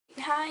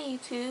Hi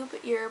YouTube,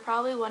 you're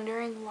probably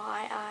wondering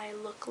why I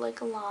look like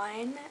a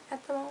line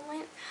at the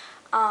moment.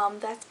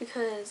 That's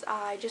because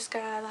I just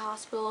got out of the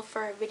hospital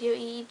for a video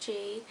EEG.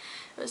 It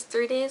was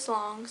 3 days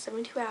long,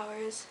 72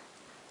 hours,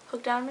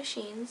 hooked on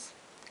machines,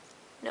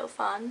 no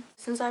fun.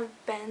 Since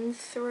I've been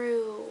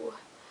through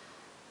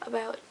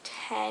about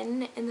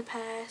 10 in the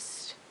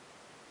past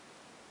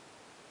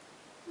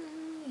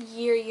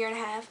year and a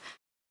half,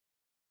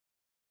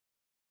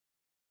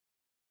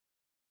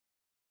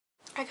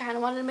 I kind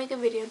of wanted to make a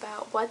video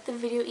about what the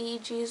video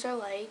EEGs are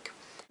like,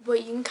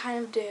 what you can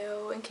kind of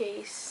do in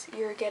case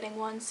you're getting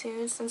one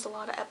soon, since a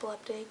lot of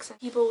epileptics and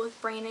people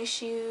with brain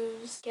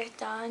issues get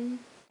done,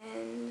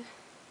 and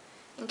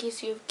in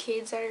case you have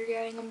kids that are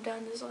getting them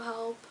done, this will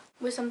help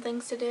with some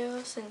things to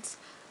do, since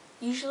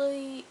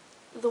usually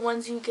the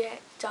ones you get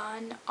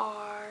done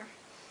are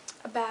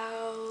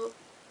about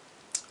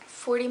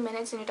 40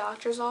 minutes in your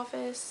doctor's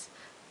office,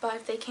 but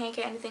if they can't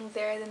get anything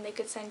there, then they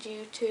could send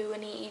you to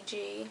an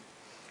EEG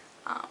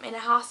in a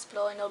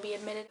hospital, and you'll be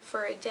admitted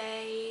for a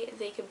day.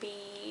 They could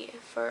be,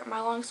 for my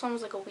longest one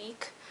was like a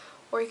week,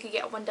 or you could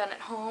get one done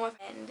at home,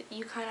 and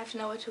you kind of have to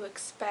know what to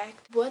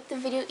expect. What the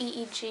video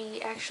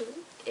EEG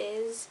actually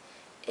is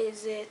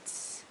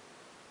it's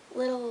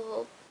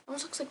little,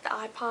 almost looks like the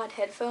iPod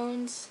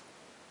headphones,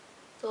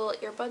 the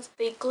little earbuds.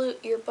 They glue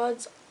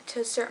earbuds to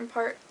a certain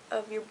part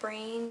of your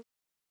brain,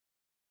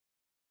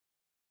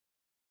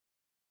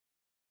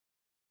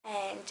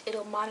 and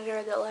it'll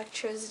monitor the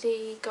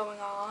electricity going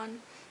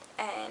on,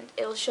 and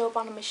it'll show up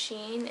on a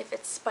machine if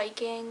it's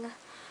spiking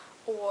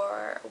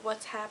or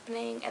what's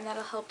happening, and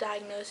that'll help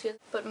diagnose you.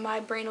 But my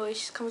brainwave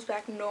just comes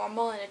back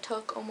normal, and it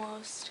took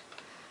almost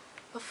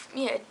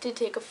it did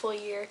take a full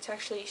year to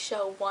actually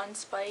show one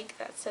spike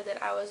that said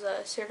that I was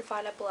a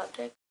certified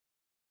epileptic.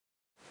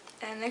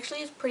 And actually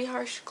it's pretty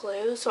harsh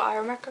glue, so I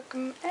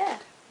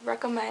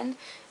recommend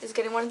is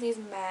getting one of these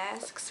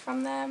masks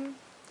from them.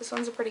 This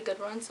one's a pretty good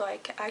one, so I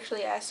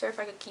actually asked her if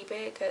I could keep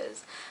it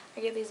because I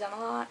get these done a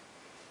lot.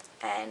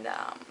 And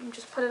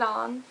just put it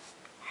on.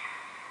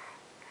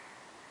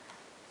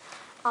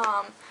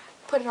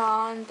 Put it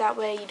on, that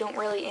way you don't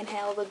really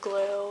inhale the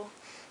glue,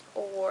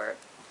 or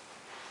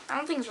I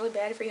don't think it's really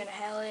bad for you to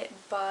inhale it,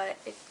 but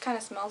it kind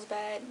of smells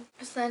bad.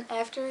 So then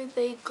after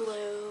they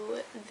glue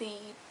the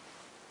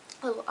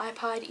little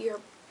iPod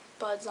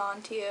earbuds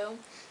onto you,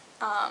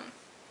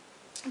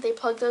 they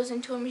plug those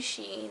into a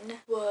machine,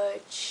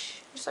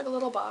 which just like a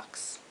little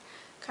box,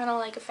 kind of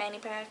like a fanny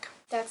pack.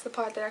 That's the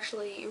part that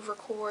actually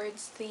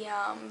records the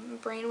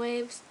brain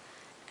waves,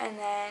 and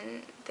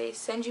then they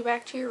send you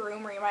back to your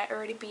room, or you might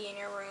already be in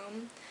your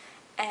room,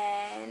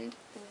 and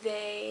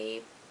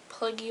they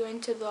plug you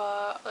into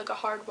the like a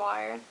hard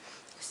wire,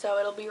 so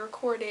it'll be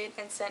recorded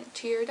and sent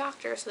to your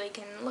doctor so they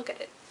can look at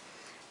it.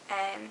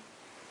 And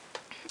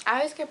I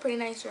always get pretty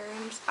nice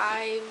rooms.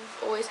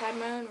 I've always had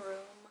my own room.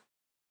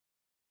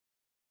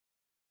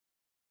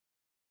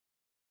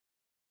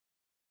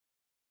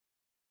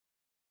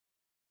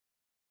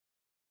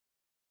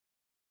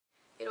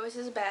 It always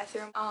has a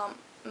bathroom.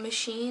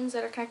 Machines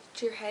that are connected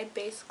to your head,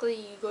 basically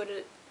you go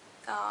to,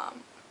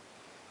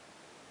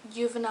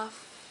 you have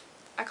enough,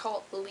 I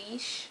call it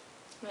leash,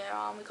 we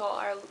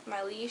call it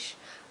my leash.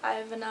 I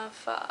have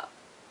enough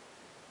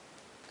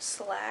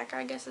slack,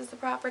 I guess is the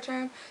proper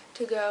term,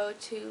 to go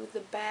to the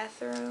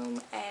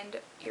bathroom and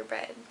your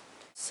bed.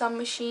 Some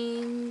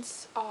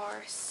machines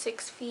are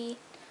 6 feet.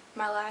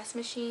 My last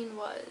machine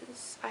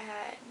was, I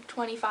had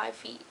 25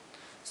 feet.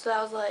 So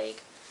that was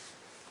like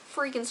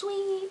freaking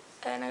sweet,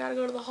 and I gotta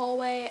go to the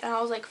hallway, and I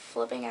was like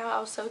flipping out. I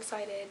was so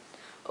excited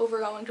over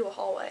going to a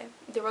hallway.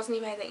 There wasn't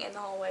even anything in the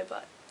hallway,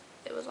 but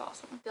it was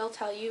awesome. They'll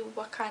tell you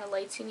what kind of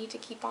lights you need to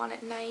keep on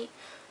at night,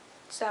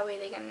 so that way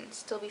they can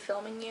still be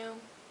filming you.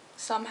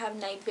 Some have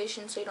night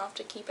vision, so you don't have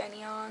to keep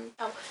any on.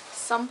 Oh,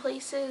 some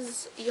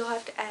places you'll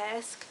have to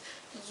ask.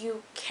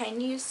 You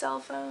can use cell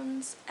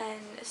phones,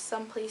 and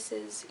some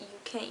places you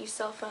can't use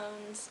cell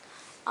phones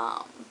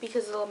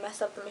because it'll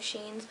mess up the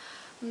machines.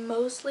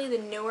 Mostly the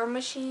newer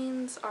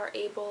machines are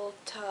able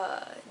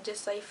to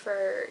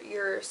decipher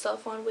your cell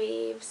phone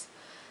waves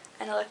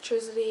and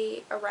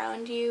electricity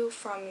around you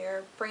from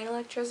your brain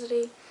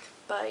electricity,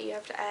 but you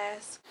have to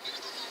ask. Yeah,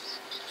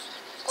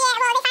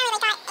 well, they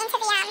finally got into the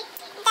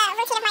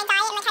routine of my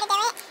diet and like how to do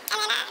it, and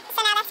then so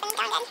now that's been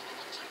going good.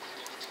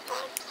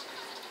 Yeah.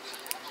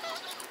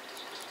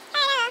 I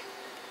don't know.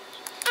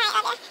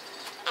 Alright, love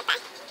you.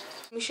 Bye.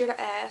 Be sure to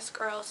ask,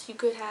 or else you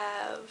could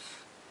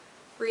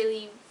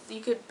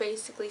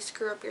basically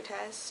screw up your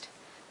test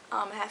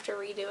and have to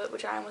redo it,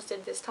 which I almost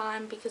did this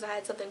time because I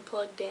had something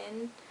plugged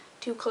in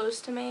too close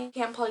to me. You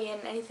can't plug in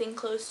anything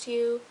close to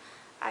you.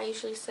 I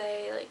usually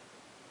say like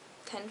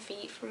 10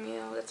 feet from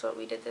you. That's what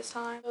we did this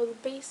time. So the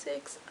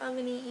basics of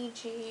an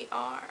EEG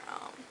are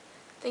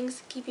things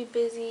to keep you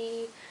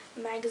busy,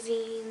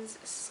 magazines,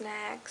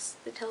 snacks,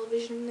 the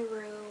television in the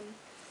room,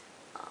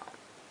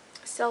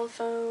 cell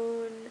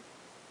phone,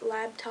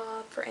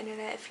 laptop for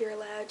internet if you're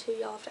allowed to.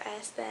 You'll have to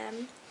ask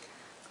them.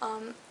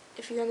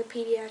 If you're in the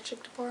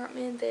pediatric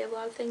department, they have a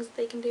lot of things that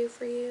they can do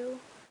for you.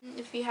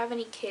 If you have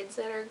any kids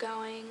that are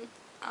going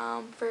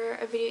for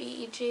a video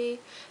EEG,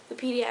 the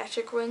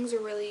pediatric wings are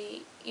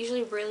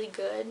usually really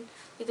good.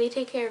 Like, they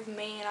take care of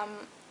me, and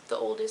I'm the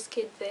oldest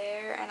kid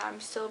there, and I'm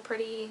still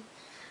pretty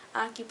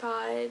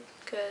occupied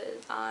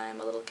because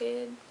I'm a little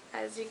kid,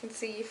 as you can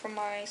see from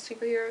my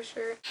superhero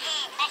shirt.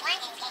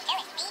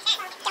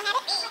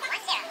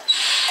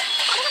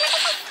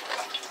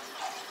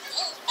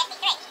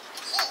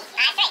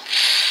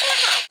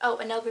 Oh,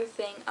 another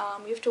thing,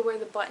 you have to wear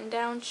the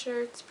button-down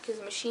shirts because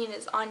the machine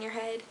is on your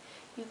head.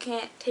 You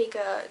can't take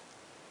a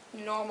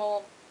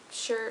normal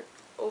shirt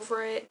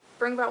over it.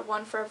 Bring about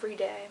one for every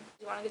day.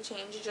 If you want to get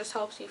changed, it just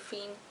helps you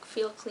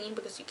feel clean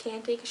because you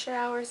can't take a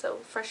shower, so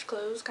fresh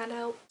clothes kind of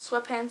help.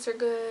 Sweatpants are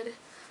good.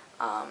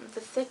 The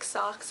thick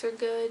socks are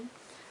good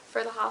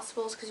for the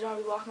hospitals because you don't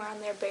want to be walking around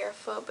there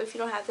barefoot. But if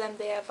you don't have them,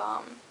 they have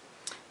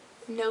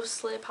no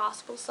slip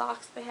hospital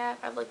socks. I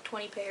have like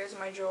 20 pairs in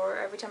my drawer.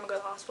 Every time I go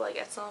to the hospital, I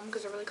get some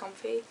because they're really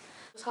comfy.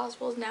 Those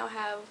hospitals now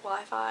have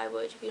Wi-Fi,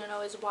 which, if you don't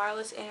know, is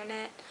wireless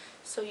internet,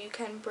 so you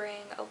can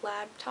bring a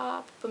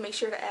laptop, but make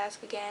sure to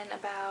ask again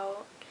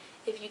about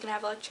if you can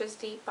have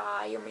electricity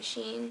by your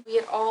machine. We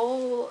had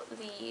all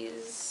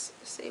these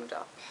saved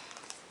up.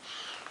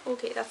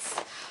 Okay, that's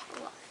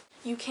a lot.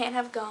 You can't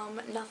have gum,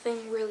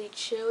 nothing really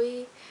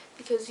chewy,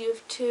 because you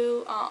have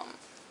two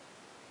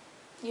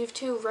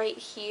right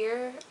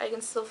here. I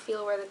can still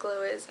feel where the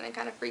glue is, and it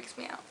kind of freaks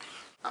me out.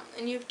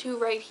 And you have two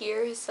right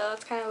here, so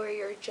that's kind of where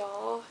your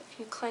jaw, if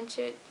you clench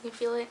it, you can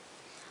feel it.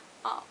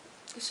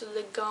 So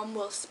the gum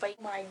will spike.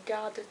 Oh my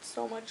god, that's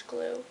so much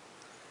glue.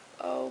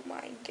 Oh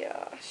my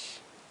gosh.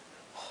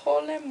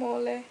 Holy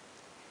moly.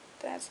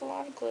 That's a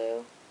lot of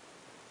glue.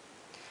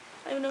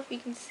 I don't know if you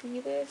can see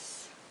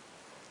this,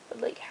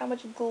 but like how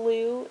much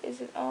glue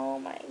is it? Oh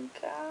my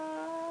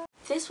god.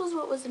 This was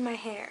what was in my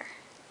hair.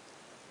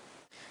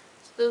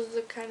 So those are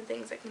the kind of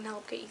things that can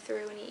help get you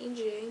through an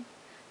EEG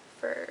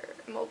for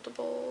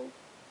multiple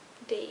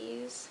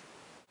days.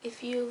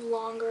 If you have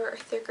longer or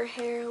thicker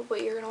hair,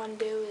 what you're going to want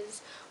to do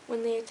is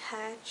when they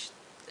attach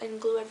and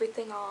glue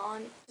everything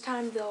on, this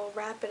time they'll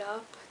wrap it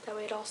up. That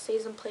way it all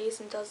stays in place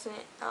and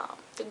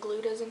the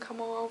glue doesn't come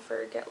off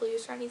or get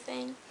loose or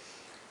anything.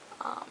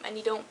 And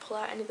you don't pull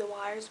out any of the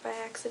wires by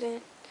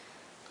accident.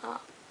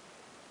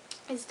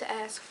 Is to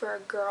ask for a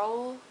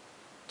girl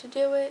to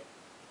do it,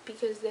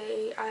 because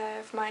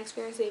from my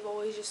experience, they've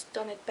always just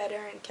done it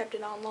better and kept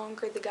it on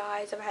longer. The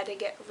guys have had to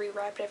get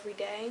rewrapped every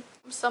day.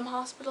 Some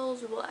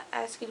hospitals will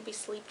ask you to be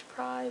sleep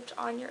deprived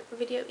on your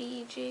video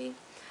EEG.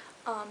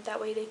 That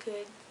way they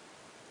could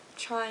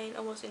try and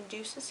almost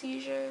induce a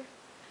seizure,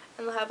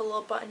 and they'll have a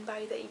little button by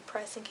you that you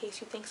press in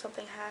case you think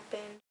something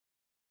happened.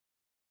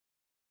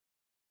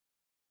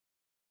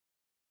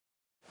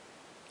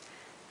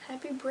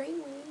 Happy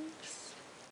brainwaves.